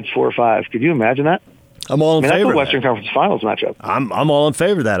Rockets 4-5. Could you imagine that? I'm all in favor of that. That's a Western Conference Finals matchup. I'm all in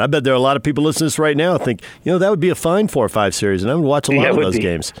favor of that. I bet there are a lot of people listening to this right now think, that would be a fine 4-5 series, and I would watch a lot of those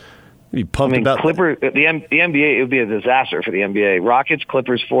games. Be pumped about Clippers. The NBA, it would be a disaster for the NBA. Rockets,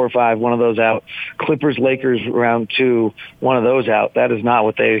 Clippers 4-5, one of those out. Clippers, Lakers round 2, one of those out. That is not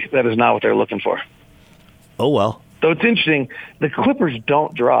what they're looking for. Oh well. So it's interesting. The Clippers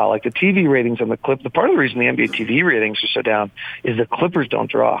don't draw. The TV ratings on the Clip. The part of the reason the NBA TV ratings are so down is the Clippers don't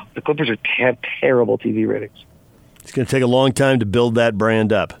draw. The Clippers have terrible TV ratings. It's going to take a long time to build that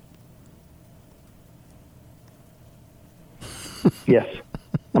brand up. Yes,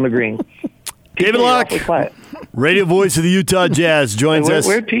 I'm agreeing. David Locke, radio voice of the Utah Jazz, joins us.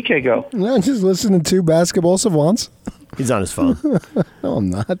 Where'd PK go? No, I'm just listening to Basketball Savants. He's on his phone. No, I'm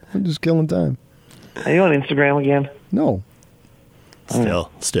not. I'm just killing time. Are you on Instagram again? No.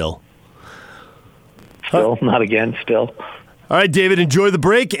 Still. Not again, still. All right, David, enjoy the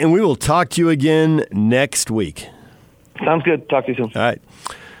break, and we will talk to you again next week. Sounds good. Talk to you soon. All right.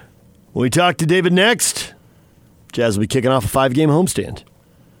 When we talk to David next, Jazz will be kicking off a 5-game homestand.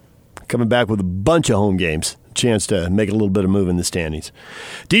 Coming back with a bunch of home games. A chance to make a little bit of move in the standings.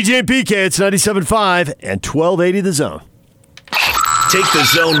 DJ and PK, it's 97.5 and 1280 The Zone. Take the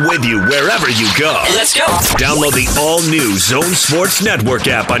Zone with you wherever you go. Let's go. Download the all-new Zone Sports Network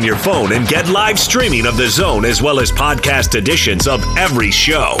app on your phone and get live streaming of the Zone as well as podcast editions of every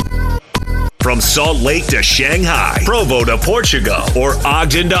show. From Salt Lake to Shanghai, Provo to Portugal, or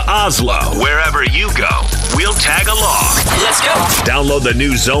Ogden to Oslo, wherever you go, we'll tag along. Let's go. Download the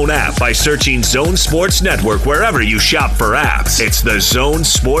new Zone app by searching Zone Sports Network wherever you shop for apps. It's the Zone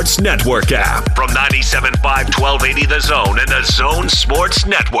Sports Network app from 97.5 1280 The Zone and the Zone Sports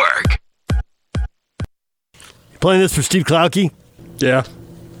Network. You playing this for Steve Klauke? Yeah.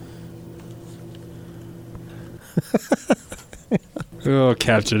 Oh,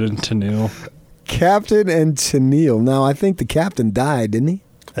 Captain and Tennille. Captain and Tennille. Now, I think the captain died, didn't he?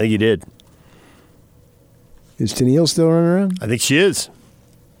 I think he did. Is Tennille still running around? I think she is.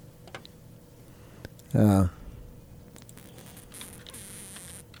 I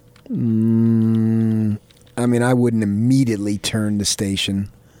mean, I wouldn't immediately turn the station,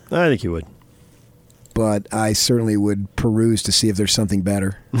 I think you would. but I certainly would peruse to see if there's something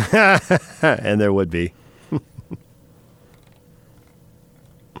better. And there would be.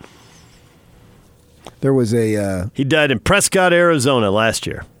 There was a... He died in Prescott, Arizona last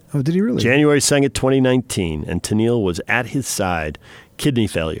year. Oh, did he really? January 2nd, 2019, and Tennille was at his side. Kidney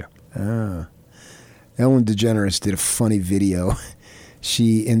failure. Ellen DeGeneres did a funny video.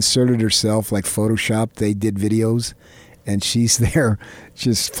 She inserted herself like Photoshop. They did videos, and she's there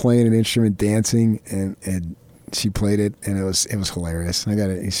just playing an instrument, dancing, and she played it, and it was hilarious.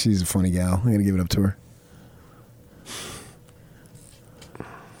 She's a funny gal. I got to give it up to her.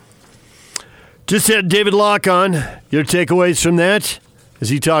 Just had David Locke on. Your takeaways from that as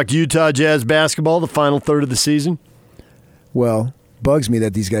he talked Utah Jazz basketball, the final third of the season? Well, bugs me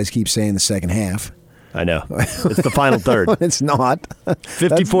that these guys keep saying the second half. I know. It's the final third. It's not.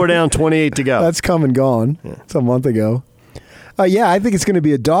 54 down, 28 to go. That's come and gone. Yeah. It's a month ago. Yeah, I think it's going to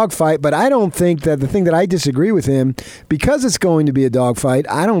be a dogfight, but I don't think that the thing that I disagree with him, because it's going to be a dogfight,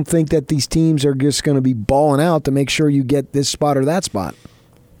 I don't think that these teams are just going to be balling out to make sure you get this spot or that spot.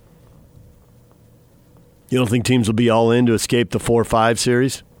 You don't think teams will be all in to escape the 4-5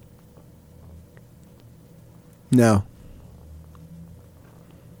 series? No.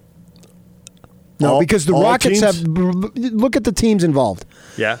 No, because the Rockets teams? have... Look at the teams involved.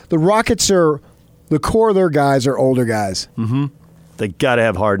 Yeah. The Rockets are... The core of their guys are older guys. Mm-hmm. They got to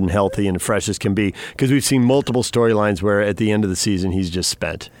have Harden healthy and fresh as can be, because we've seen multiple storylines where at the end of the season he's just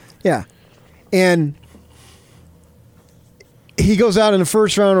spent. Yeah. And he goes out in the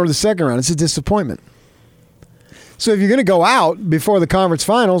first round or the second round. It's a disappointment. So if you're going to go out before the conference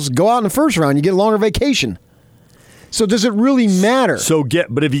finals, go out in the first round. You get a longer vacation. So does it really matter?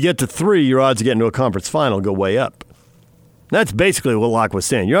 But if you get to 3, your odds of getting to a conference final go way up. That's basically what Locke was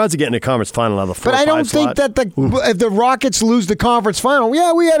saying. Your odds of getting a conference final out of the 4-5 But I don't slot. think that if the Rockets lose the conference final,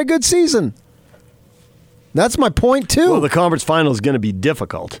 yeah, we had a good season. That's my point, too. Well, the conference final is going to be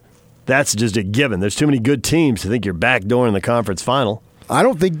difficult. That's just a given. There's too many good teams to think you're backdooring the conference final. I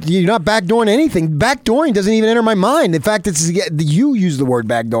don't think you're not backdooring anything. Backdooring doesn't even enter my mind. In fact, you use the word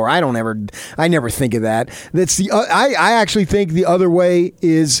backdoor. I never think of that. I actually think the other way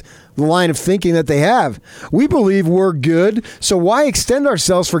is the line of thinking that they have. We believe we're good, so why extend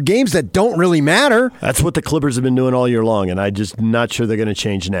ourselves for games that don't really matter? That's what the Clippers have been doing all year long, and I'm just not sure they're going to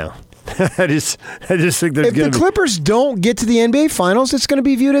change now. I just think there's going to be... If the Clippers don't get to the NBA Finals, it's going to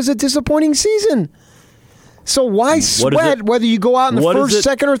be viewed as a disappointing season. So why sweat whether you go out in the first,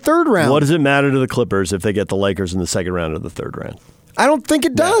 second, or third round? What does it matter to the Clippers if they get the Lakers in the second round or the third round? I don't think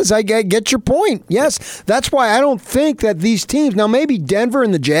it does. I get your point. Yes, that's why I don't think that these teams... Now, maybe Denver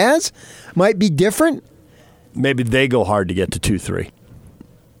and the Jazz might be different. Maybe they go hard to get to 2-3.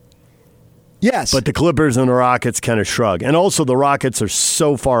 Yes. But the Clippers and the Rockets kind of shrug. And also the Rockets are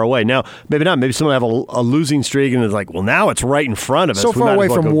so far away. Now, maybe not. Maybe someone have a losing streak and it's like, well, now it's right in front of us. So far away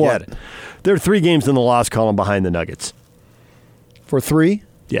from what? There are 3 games in the loss column behind the Nuggets. For 3?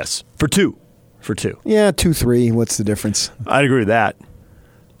 Yes. For 2. Yeah, 2-3. What's the difference? I'd agree with that.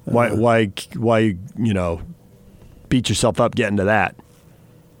 Why beat yourself up getting to that?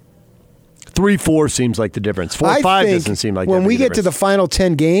 3-4 seems like the difference. 4-5 doesn't seem like when we get to the final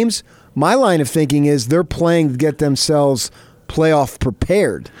 10 games, my line of thinking is they're playing to get themselves playoff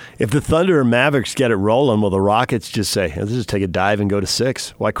prepared. If the Thunder or Mavericks get it rolling, will the Rockets just say, let's just take a dive and go to 6?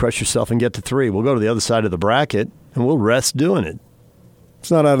 Why crush yourself and get to 3? We'll go to the other side of the bracket, and we'll rest doing it. It's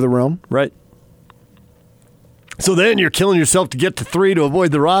not out of the realm. Right. So then you're killing yourself to get to 3 to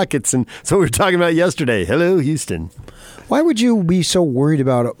avoid the Rockets, and so we were talking about yesterday. Hello, Houston. Why would you be so worried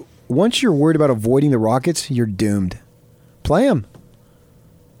about it? Once you're worried about avoiding the Rockets, you're doomed. Play them.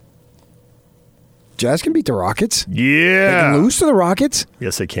 Jazz can beat the Rockets. Yeah. They can lose to the Rockets.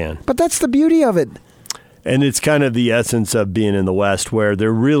 Yes, they can. But that's the beauty of it. And it's kind of the essence of being in the West, where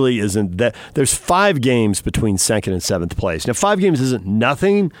there really isn't that. There's 5 games between 2nd and 7th place. Now, 5 games isn't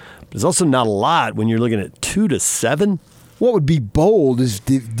nothing, but it's also not a lot when you're looking at 2 to 7. What would be bold is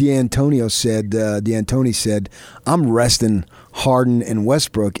D'Antoni said, I'm resting Harden and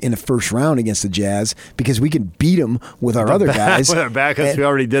Westbrook in the first round against the Jazz because we can beat them with our other guys. With our backups, we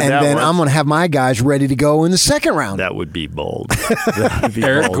already did that. And then once. I'm going to have my guys ready to go in the second round. That would be bold. That would be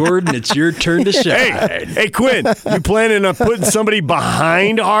Eric bold. Gordon, it's your turn to shine. Hey, Quinn, you planning on putting somebody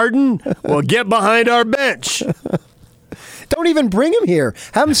behind Harden? Well, get behind our bench. Don't even bring him here.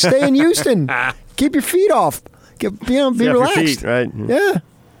 Have him stay in Houston. Keep your feet off. Be relaxed. Your feet, right? Yeah.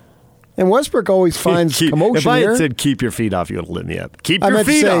 And Westbrook always finds commotion If I had here. said keep your feet off, you would have lit me up. Keep I your meant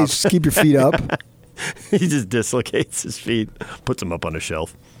feet to say, off. just keep your feet up. He just dislocates his feet, puts them up on a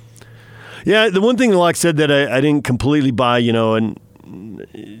shelf. Yeah, the one thing Locke said that I didn't completely buy, and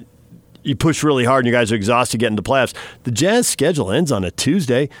you push really hard and you guys are exhausted getting to playoffs. The Jazz schedule ends on a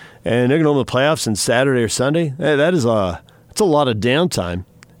Tuesday, and they're going to open the playoffs on Saturday or Sunday. That's a lot of downtime.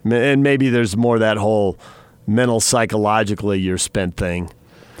 And maybe there's more of that whole mental, psychologically you're spent thing.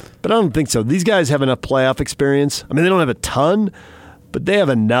 But I don't think so. These guys have enough playoff experience. I mean, they don't have a ton, but they have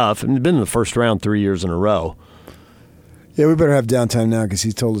enough. And they've been in the first round 3 years in a row. Yeah, we better have downtime now because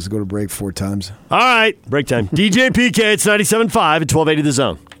he told us to go to break 4 times. All right, break time. DJ and PK, it's 97.5 at 1280 The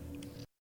Zone.